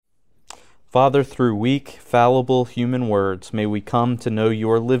Father, through weak, fallible human words, may we come to know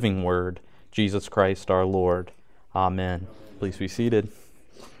your living word, Jesus Christ our Lord. Amen. Please be seated.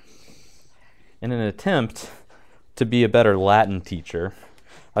 In an attempt to be a better Latin teacher,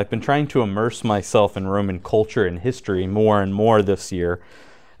 I've been trying to immerse myself in Roman culture and history more and more this year.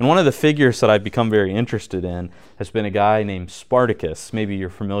 And one of the figures that I've become very interested in has been a guy named Spartacus. Maybe you're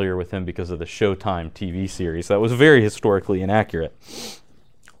familiar with him because of the Showtime TV series that was very historically inaccurate.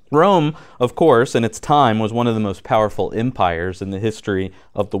 Rome, of course, in its time, was one of the most powerful empires in the history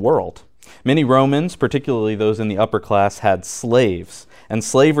of the world. Many Romans, particularly those in the upper class, had slaves. And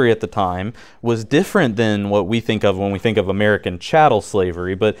slavery at the time was different than what we think of when we think of American chattel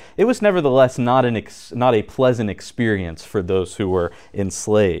slavery, but it was nevertheless not a pleasant experience for those who were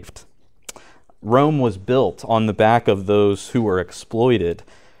enslaved. Rome was built on the back of those who were exploited.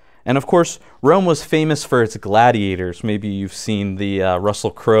 And of course, Rome was famous for its gladiators. Maybe you've seen the Russell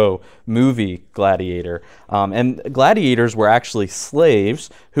Crowe movie Gladiator. And gladiators were actually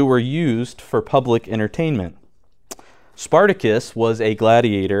slaves who were used for public entertainment. Spartacus was a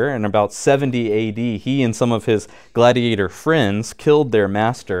gladiator, and about 70 A.D., he and some of his gladiator friends killed their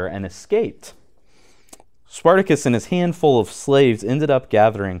master and escaped. Spartacus and his handful of slaves ended up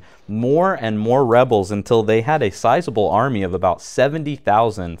gathering more and more rebels until they had a sizable army of about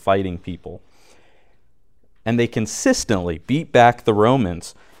 70,000 fighting people. And they consistently beat back the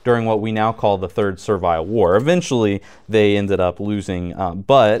Romans during what we now call the Third Servile War. Eventually, they ended up losing,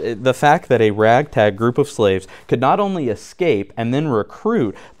 but the fact that a ragtag group of slaves could not only escape and then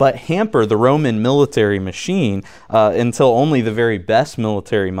recruit, but hamper the Roman military machine until only the very best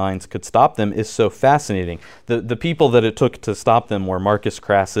military minds could stop them is so fascinating. The people that it took to stop them were Marcus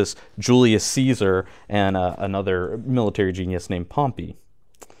Crassus, Julius Caesar, and another military genius named Pompey.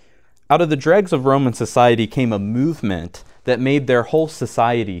 Out of the dregs of Roman society came a movement that made their whole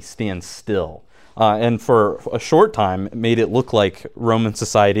society stand still. And for a short time, made it look like Roman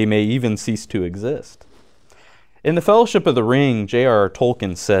society may even cease to exist. In The Fellowship of the Ring, J.R.R.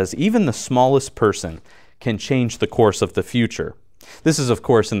 Tolkien says, even the smallest person can change the course of the future. This is, of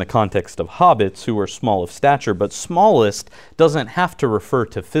course, in the context of hobbits who are small of stature, but smallest doesn't have to refer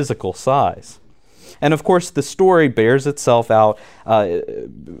to physical size. And of course, the story bears itself out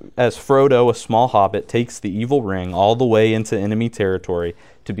as Frodo, a small hobbit, takes the evil ring all the way into enemy territory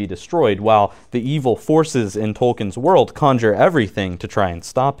to be destroyed, while the evil forces in Tolkien's world conjure everything to try and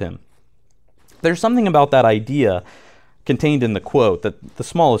stop him. There's something about that idea contained in the quote that the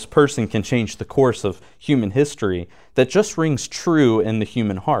smallest person can change the course of human history that just rings true in the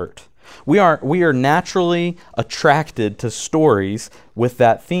human heart. We are naturally attracted to stories with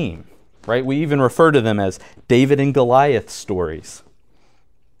that theme. Right? We even refer to them as David and Goliath stories.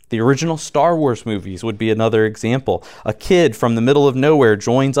 The original Star Wars movies would be another example. A kid from the middle of nowhere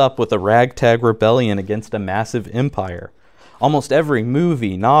joins up with a ragtag rebellion against a massive empire. Almost every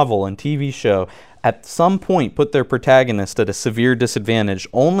movie, novel, and TV show at some point put their protagonist at a severe disadvantage,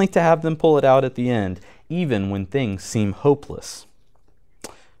 only to have them pull it out at the end, even when things seem hopeless.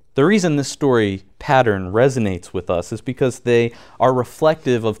 The reason this story pattern resonates with us is because they are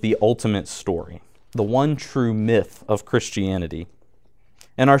reflective of the ultimate story, the one true myth of Christianity.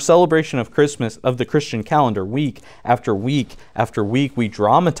 In our celebration of Christmas, of the Christian calendar, week after week after week, we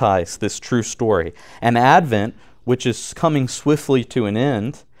dramatize this true story. And Advent, which is coming swiftly to an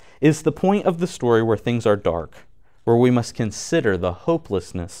end, is the point of the story where things are dark, where we must consider the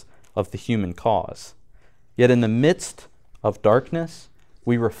hopelessness of the human cause. Yet in the midst of darkness,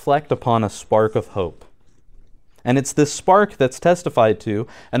 we reflect upon a spark of hope. And it's this spark that's testified to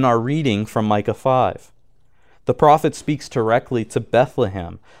in our reading from Micah 5. The prophet speaks directly to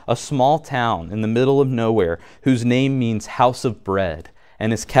Bethlehem, a small town in the middle of nowhere whose name means house of bread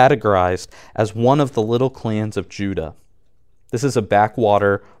and is categorized as one of the little clans of Judah. This is a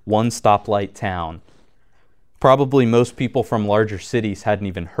backwater, one-stoplight town. Probably most people from larger cities hadn't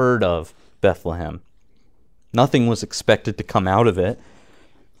even heard of Bethlehem. Nothing was expected to come out of it.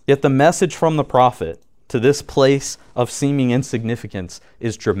 Yet the message from the prophet to this place of seeming insignificance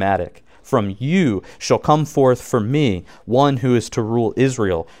is dramatic. From you shall come forth for me one who is to rule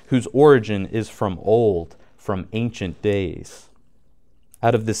Israel, whose origin is from old, from ancient days.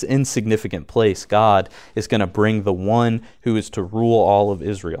 Out of this insignificant place, God is going to bring the one who is to rule all of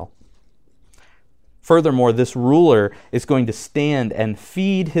Israel. Furthermore, this ruler is going to stand and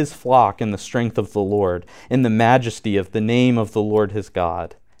feed his flock in the strength of the Lord, in the majesty of the name of the Lord his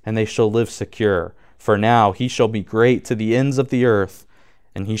God. And they shall live secure. For now he shall be great to the ends of the earth,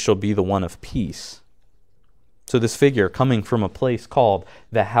 and he shall be the one of peace. So this figure, coming from a place called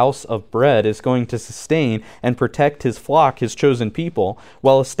the house of bread, is going to sustain and protect his flock, his chosen people,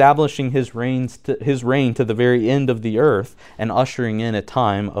 while establishing his reign to the very end of the earth and ushering in a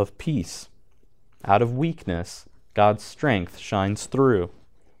time of peace. Out of weakness, God's strength shines through.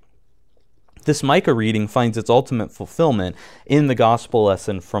 This Micah reading finds its ultimate fulfillment in the gospel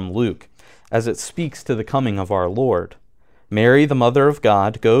lesson from Luke, as it speaks to the coming of our Lord. Mary, the mother of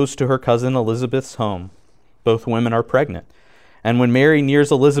God, goes to her cousin Elizabeth's home. Both women are pregnant. And when Mary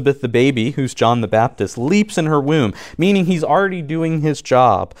nears Elizabeth, the baby, who's John the Baptist, leaps in her womb, meaning he's already doing his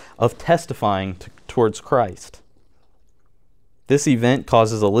job of testifying towards Christ. This event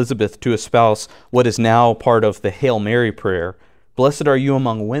causes Elizabeth to espouse what is now part of the Hail Mary prayer. Blessed are you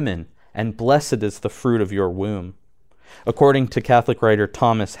among women, and blessed is the fruit of your womb. According to Catholic writer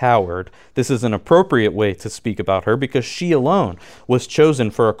Thomas Howard, this is an appropriate way to speak about her because she alone was chosen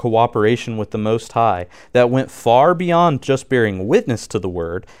for a cooperation with the Most High that went far beyond just bearing witness to the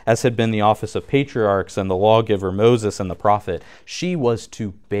Word, as had been the office of patriarchs and the lawgiver Moses and the prophet. She was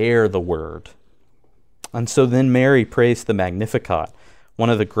to bear the Word. And so then Mary prays the Magnificat, one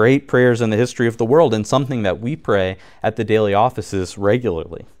of the great prayers in the history of the world and something that we pray at the daily offices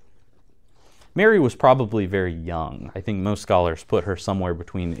regularly. Mary was probably very young. I think most scholars put her somewhere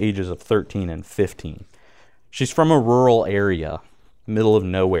between the ages of 13 and 15. She's from a rural area, middle of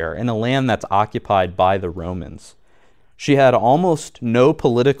nowhere, in a land that's occupied by the Romans. She had almost no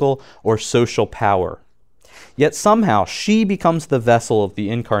political or social power. Yet somehow she becomes the vessel of the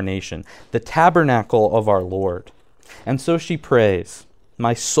incarnation, the tabernacle of our Lord. And so she prays,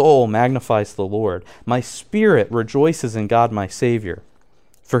 "My soul magnifies the Lord. My spirit rejoices in God my Savior.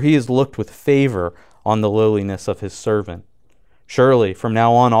 For he has looked with favor on the lowliness of his servant. Surely from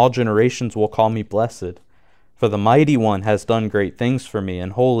now on all generations will call me blessed. For the Mighty One has done great things for me,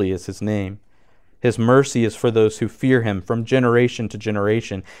 and holy is his name. His mercy is for those who fear him from generation to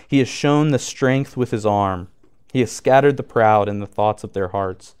generation. He has shown the strength with his arm. He has scattered the proud in the thoughts of their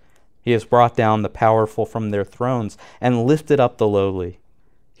hearts. He has brought down the powerful from their thrones and lifted up the lowly.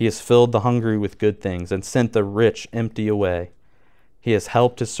 He has filled the hungry with good things and sent the rich empty away. He has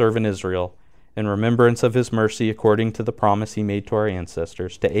helped his servant Israel in remembrance of his mercy according to the promise he made to our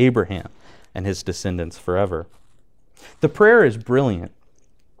ancestors, to Abraham and his descendants forever." The prayer is brilliant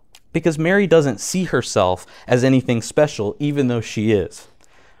because Mary doesn't see herself as anything special, even though she is.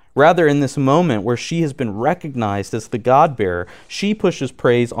 Rather, in this moment where she has been recognized as the God-bearer, she pushes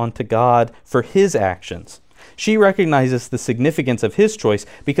praise onto God for his actions. She recognizes the significance of his choice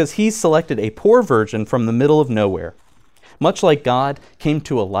because he's selected a poor virgin from the middle of nowhere. Much like God came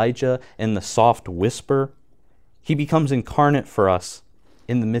to Elijah in the soft whisper, he becomes incarnate for us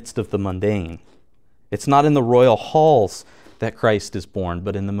in the midst of the mundane. It's not in the royal halls that Christ is born,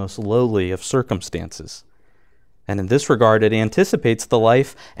 but in the most lowly of circumstances. And in this regard, it anticipates the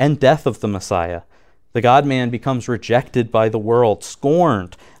life and death of the Messiah. The God-man becomes rejected by the world,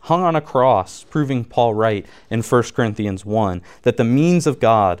 scorned, hung on a cross, proving Paul right in 1 Corinthians 1 that the means of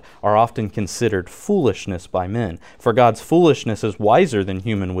God are often considered foolishness by men. For God's foolishness is wiser than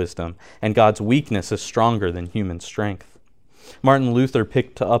human wisdom, and God's weakness is stronger than human strength. Martin Luther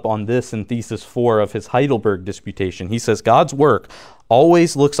picked up on this in Thesis 4 of his Heidelberg Disputation. He says, "God's work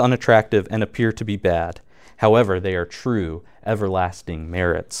always looks unattractive and appear to be bad. However, they are true, everlasting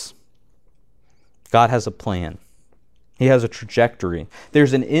merits." God has a plan. He has a trajectory.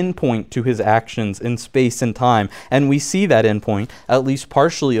 There's an endpoint to his actions in space and time, and we see that endpoint at least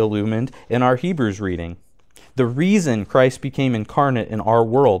partially illumined in our Hebrews reading. The reason Christ became incarnate in our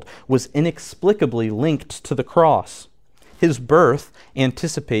world was inexplicably linked to the cross. His birth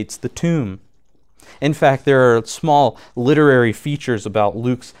anticipates the tomb. In fact, there are small literary features about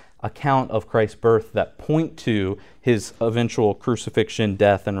Luke's account of Christ's birth that point to his eventual crucifixion,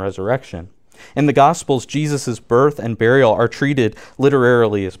 death, and resurrection. In the Gospels, Jesus' birth and burial are treated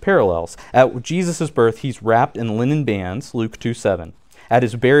literarily as parallels. At Jesus' birth, he's wrapped in linen bands, Luke 2:7. At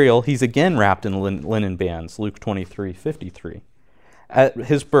his burial, he's again wrapped in linen bands, Luke 23:53. At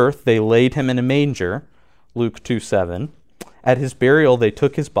his birth, they laid him in a manger, Luke 2:7. At his burial, they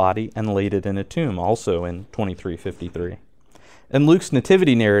took his body and laid it in a tomb, also in 23:53. In Luke's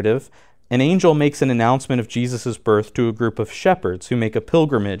nativity narrative, an angel makes an announcement of Jesus' birth to a group of shepherds who make a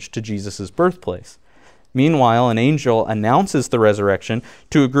pilgrimage to Jesus' birthplace. Meanwhile, an angel announces the resurrection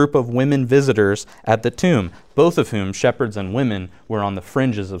to a group of women visitors at the tomb, both of whom, shepherds and women, were on the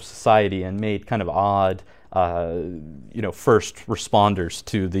fringes of society and made kind of odd, first responders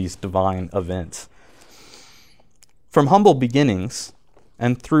to these divine events. From humble beginnings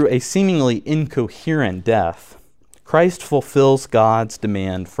and through a seemingly incoherent death, Christ fulfills God's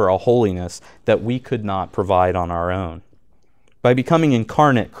demand for a holiness that we could not provide on our own. By becoming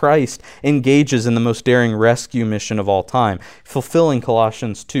incarnate, Christ engages in the most daring rescue mission of all time, fulfilling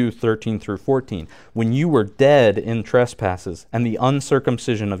Colossians 2:13 through 14. When you were dead in trespasses and the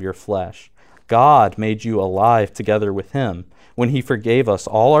uncircumcision of your flesh, God made you alive together with him when he forgave us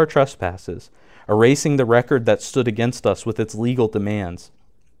all our trespasses, erasing the record that stood against us with its legal demands.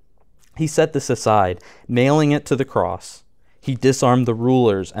 He set this aside, nailing it to the cross. He disarmed the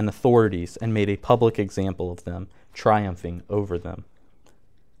rulers and authorities and made a public example of them, triumphing over them.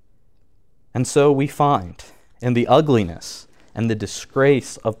 And so we find in the ugliness and the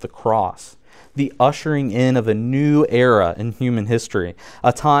disgrace of the cross, the ushering in of a new era in human history,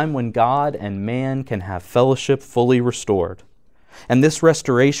 a time when God and man can have fellowship fully restored. And this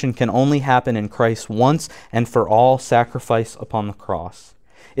restoration can only happen in Christ's once and for all sacrifice upon the cross.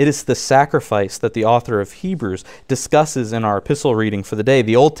 It is the sacrifice that the author of Hebrews discusses in our epistle reading for the day.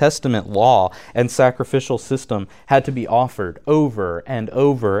 The Old Testament law and sacrificial system had to be offered over and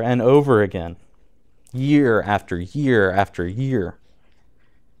over and over again, year after year after year,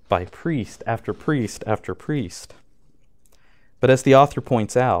 by priest after priest after priest. But as the author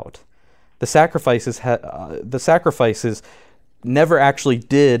points out, the sacrifices never actually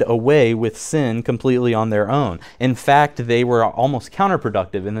did away with sin completely on their own. In fact, they were almost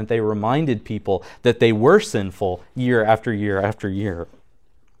counterproductive in that they reminded people that they were sinful year after year after year.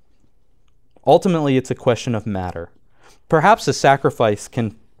 Ultimately, it's a question of matter. Perhaps a sacrifice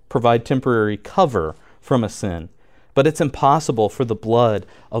can provide temporary cover from a sin, but it's impossible for the blood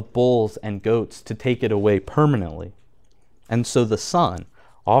of bulls and goats to take it away permanently. And so the Son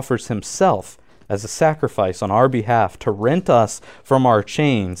offers himself as a sacrifice on our behalf to rent us from our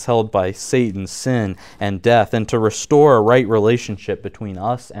chains held by Satan's sin and death and to restore a right relationship between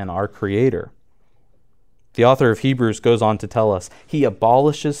us and our Creator. The author of Hebrews goes on to tell us he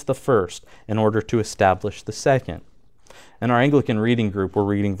abolishes the first in order to establish the second. In our Anglican reading group, we're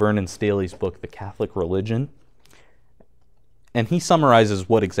reading Vernon Staley's book, The Catholic Religion, and he summarizes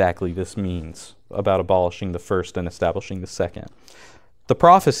what exactly this means about abolishing the first and establishing the second. The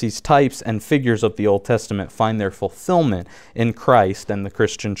prophecies, types, and figures of the Old Testament find their fulfillment in Christ and the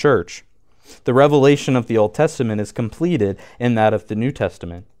Christian church. The revelation of the Old Testament is completed in that of the New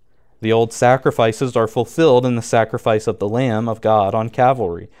Testament. The old sacrifices are fulfilled in the sacrifice of the Lamb of God on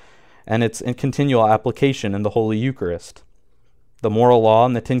Calvary, and its continual application in the Holy Eucharist. The moral law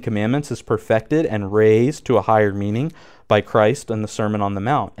in the Ten Commandments is perfected and raised to a higher meaning by Christ and the Sermon on the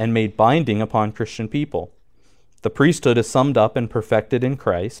Mount, and made binding upon Christian people. The priesthood is summed up and perfected in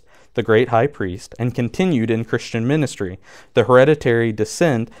Christ, the great high priest, and continued in Christian ministry, the hereditary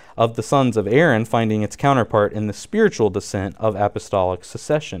descent of the sons of Aaron finding its counterpart in the spiritual descent of apostolic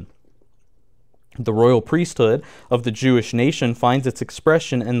succession. The royal priesthood of the Jewish nation finds its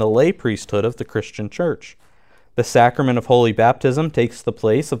expression in the lay priesthood of the Christian church. The sacrament of holy baptism takes the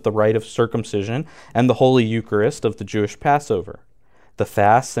place of the rite of circumcision and the Holy Eucharist of the Jewish Passover. The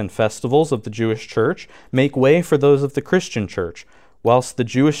fasts and festivals of the Jewish church make way for those of the Christian church, whilst the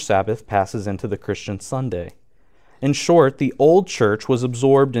Jewish Sabbath passes into the Christian Sunday. In short, the old church was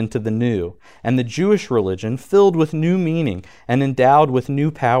absorbed into the new, and the Jewish religion filled with new meaning and endowed with new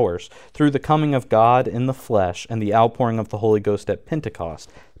powers through the coming of God in the flesh and the outpouring of the Holy Ghost at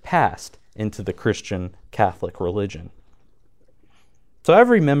Pentecost, passed into the Christian Catholic religion. So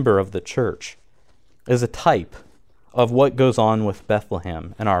every member of the church is a type of what goes on with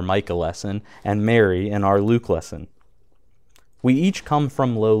Bethlehem in our Micah lesson and Mary in our Luke lesson. We each come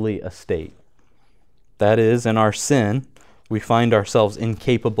from lowly estate. That is, in our sin, we find ourselves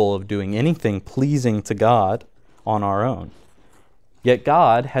incapable of doing anything pleasing to God on our own. Yet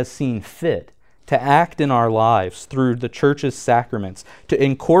God has seen fit to act in our lives through the church's sacraments, to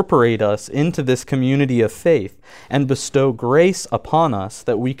incorporate us into this community of faith and bestow grace upon us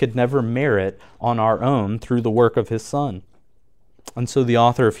that we could never merit on our own through the work of his Son. And so the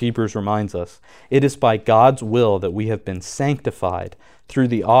author of Hebrews reminds us, it is by God's will that we have been sanctified through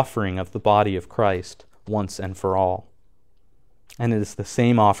the offering of the body of Christ once and for all. And it is the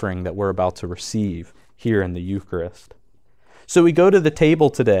same offering that we're about to receive here in the Eucharist. So we go to the table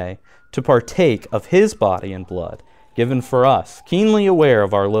today to partake of his body and blood, given for us, keenly aware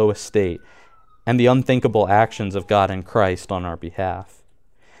of our low estate and the unthinkable actions of God and Christ on our behalf.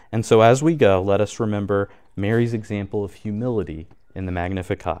 And so as we go, let us remember Mary's example of humility in the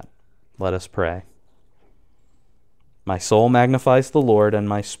Magnificat. Let us pray. My soul magnifies the Lord, and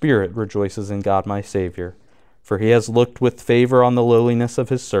my spirit rejoices in God my Savior, for he has looked with favor on the lowliness of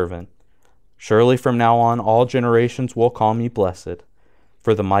his servant. Surely from now on all generations will call me blessed,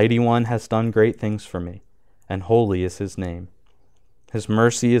 for the Mighty One has done great things for me, and holy is his name. His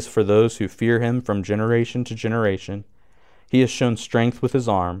mercy is for those who fear him from generation to generation. He has shown strength with his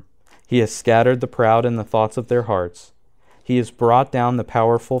arm. He has scattered the proud in the thoughts of their hearts. He has brought down the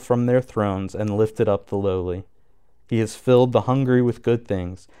powerful from their thrones and lifted up the lowly. He has filled the hungry with good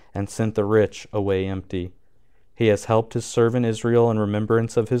things and sent the rich away empty. He has helped his servant Israel in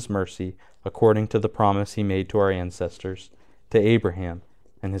remembrance of his mercy, according to the promise he made to our ancestors, to Abraham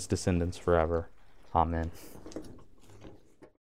and his descendants forever. Amen.